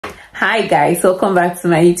Hi guys, welcome back to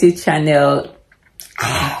my YouTube channel.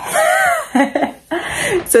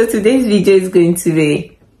 So today's video is going to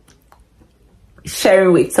be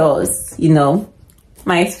sharing with us,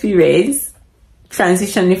 my experience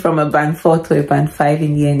transitioning from a band 4 to a band 5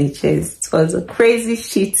 in the NHS. It was a crazy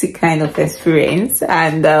shitty kind of experience,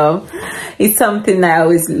 and it's something I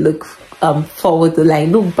always look forward to,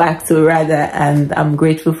 look back to rather, and I'm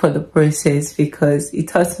grateful for the process because it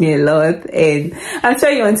taught me a lot, and I'm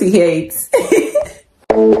sure you want to hear it.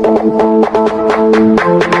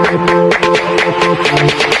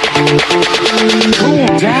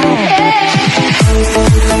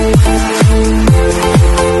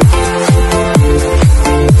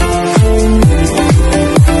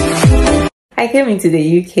 I came into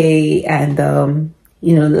the UK and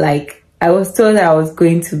I was told I was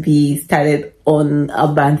going to be started on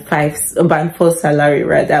a band 4 salary,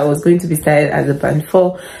 rather. I was going to be started as a band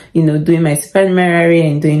 4, doing my supernumerary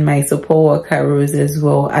and doing my support worker roles as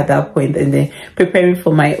well at that point, and then preparing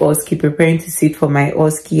for my OSCE, preparing to sit for my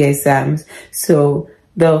OSCE exams. So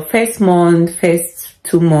the first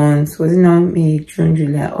 2 months, was it not May, June,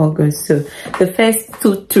 July, August? So the first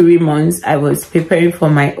 2-3 months, I was preparing for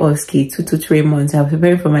my OSCE. 2 to 3 months, I was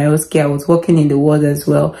preparing for my OSCE. I was working in the ward as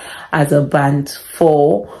well as a band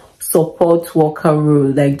 4 support worker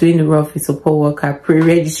role, doing the role of a support worker,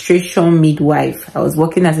 pre-registration midwife. I was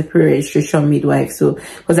working as a pre-registration midwife. So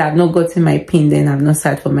because I've not gotten my PIN, then I've not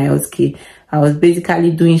sat for my OSCE. I was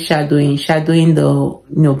basically doing shadowing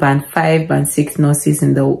the band 5, band 6 nurses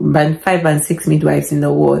in the band 5, band 6 midwives in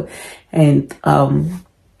the ward, and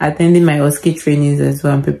attending my OSCE trainings as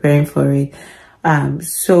well. I'm preparing for it.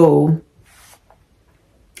 So,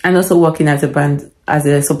 and also working as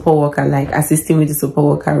a support worker, assisting with the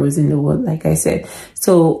support worker roles in the ward, like I said.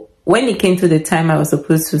 So when it came to the time I was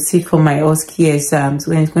supposed to sit for my OSCE exams,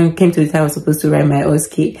 when it came to the time I was supposed to write my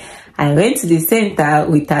OSCE, I went to the center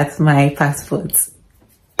without my passport.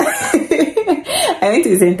 I went to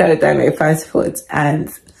the center without my passport, and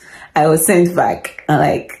I was sent back.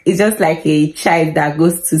 It's just like a child that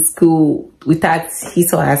goes to school without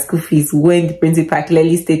his or her school fees, when the principal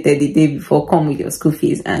clearly stated the day before, come with your school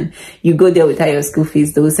fees, and you go there without your school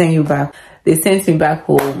fees, they will send you back. They sent me back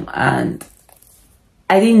home, and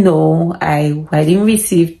I didn't know. I didn't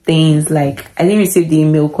receive things, I didn't receive the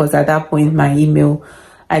email, because at that point my email,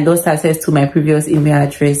 I lost access to my previous email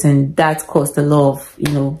address, and that caused a lot of,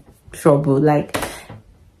 trouble.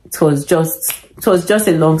 It was just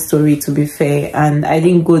a long story, to be fair, and I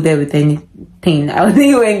didn't go there with anything. I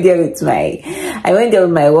only went there with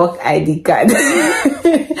my work ID card.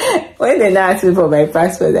 When they asked me for my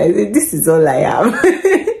passport, I said, this is all I have.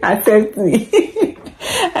 Accept me.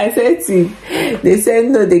 Accept it. They said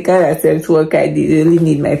no, they can't accept work ID, they only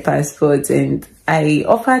need my passport. And I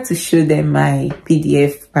offered to show them my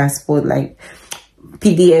PDF passport,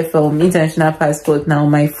 PDF international passport, now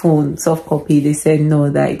my phone soft copy. They said no,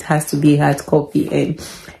 that it has to be hard copy. And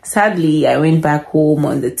sadly, I went back home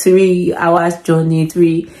on the 3 hours journey,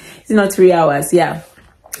 3 hours, yeah,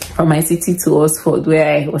 from my city to Oxford,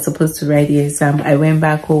 where I was supposed to write the exam. I went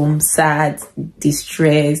back home sad,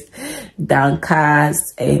 distressed,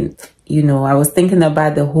 downcast, and I was thinking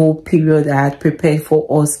about the whole period I had prepared for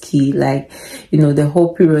OSCE, the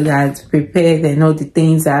whole period I had prepared, and all the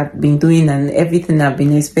things I've been doing and everything I've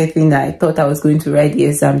been expecting. I thought I was going to write the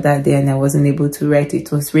exam that day, and I wasn't able to write it.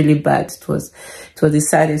 It was really bad. It was a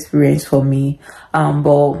sad experience for me.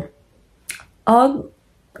 But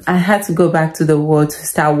I had to go back to the ward to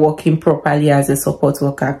start working properly as a support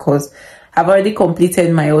worker, because I've already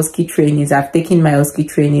completed my OSCE trainings. I've taken my OSCE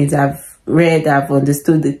trainings. I've read, I've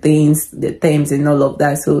understood the things, the terms and all of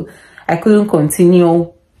that. So I couldn't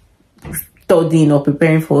continue studying or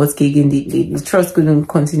preparing for OSCE again. The trust couldn't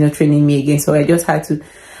continue training me again. So I just had to,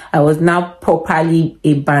 I was now properly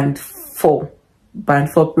a band 4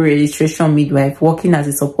 pre-registration midwife, working as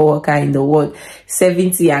a support worker in the ward,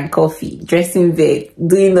 serving tea and coffee, dressing bed,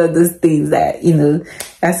 doing all those things that,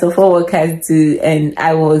 that support workers do. And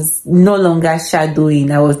I was no longer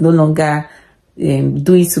shadowing. I was no longer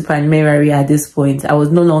doing supernumerary at this point. I was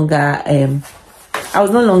no longer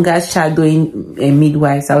shadowing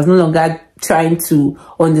midwives. I was no longer trying to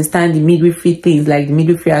understand the midwifery things, the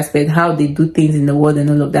midwifery aspect, how they do things in the world and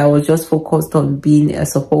all of that. I was just focused on being a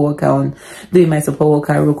support worker, on doing my support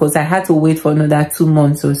worker role, because I had to wait for another 2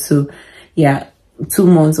 months or so. Yeah, 2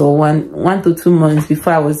 months or 1 to 2 months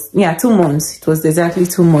before I was, 2 months. It was exactly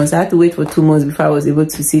 2 months. I had to wait for 2 months before I was able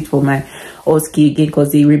to sit for my OSCE again,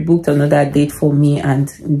 because they rebooked another date for me, and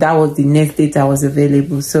that was the next date I was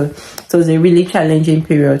available. So it was a really challenging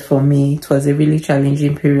period for me. It was a really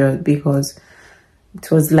challenging period, because it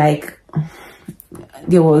was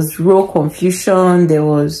there was real confusion.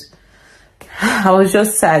 I was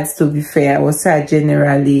just sad, to be fair. I was sad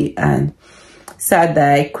generally, and sad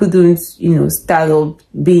that I couldn't, start up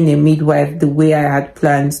being a midwife the way I had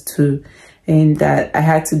planned to, and that I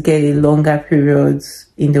had to get a longer period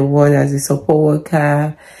in the ward as a support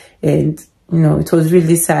worker. And it was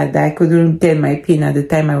really sad that I couldn't get my pin at the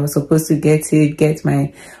time I was supposed to get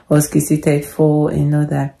my OSCE for, and all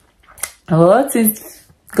that. Well, since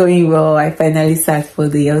going well, I finally sat for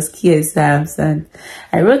the OSCE exams, and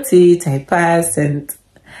I wrote it, I passed, and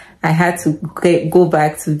I had to go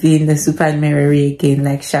back to being the supernumerary again,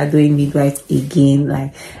 like shadowing midwives again.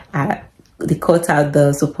 Like they cut out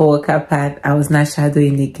the support worker part. I was not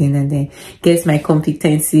shadowing again, and then get my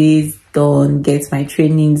competencies done, get my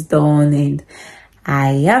trainings done, and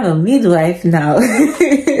I am a midwife now.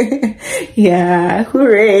 Yeah,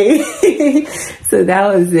 hooray. So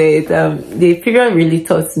that was it. The period really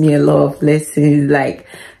taught me a lot of lessons, like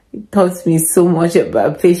it taught me so much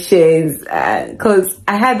about patience, because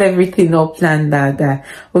I had everything all planned out that,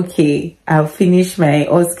 okay, I'll finish my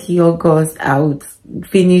OSCE August, I'll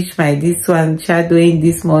finish my this one shadowing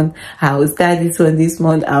this month, I'll start this one this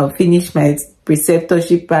month, I'll finish my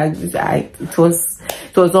preceptorship back. It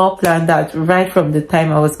was all planned out right from the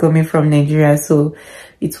time I was coming from Nigeria. So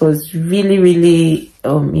it was really, really,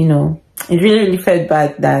 it really felt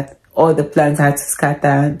bad that all the plans had to scatter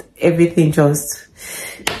and everything just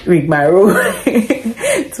rigmarole.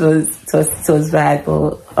 it was bad,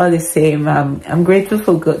 but all the same, I'm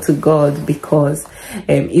grateful to God, because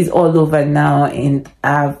it's all over now, and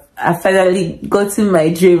I finally gotten my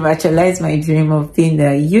dream, actualized my dream of being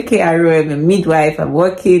a UK ROM, a midwife. I'm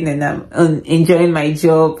working and I'm enjoying my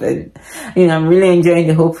job, and I'm really enjoying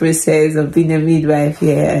the whole process of being a midwife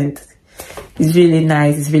here, and it's really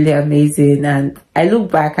nice, it's really amazing. And I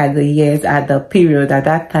look back at the years, at the period at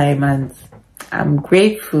that time, and I'm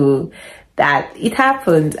grateful that it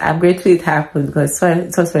happened. I'm grateful it happened, because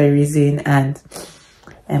it was for a reason, and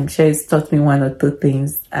I'm sure it's taught me one or two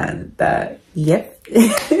things, and yep.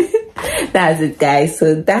 That's it, guys.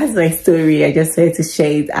 So that's my story. I just wanted to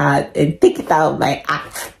share it out and take it out of my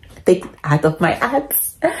act. Take it out of my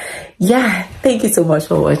acts. Yeah, thank you so much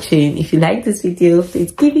for watching. If you like this video,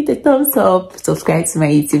 please give it a thumbs up, subscribe to my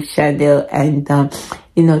YouTube channel, and turn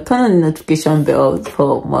on the notification bell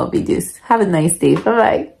for more videos. Have a nice day.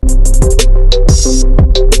 Bye bye.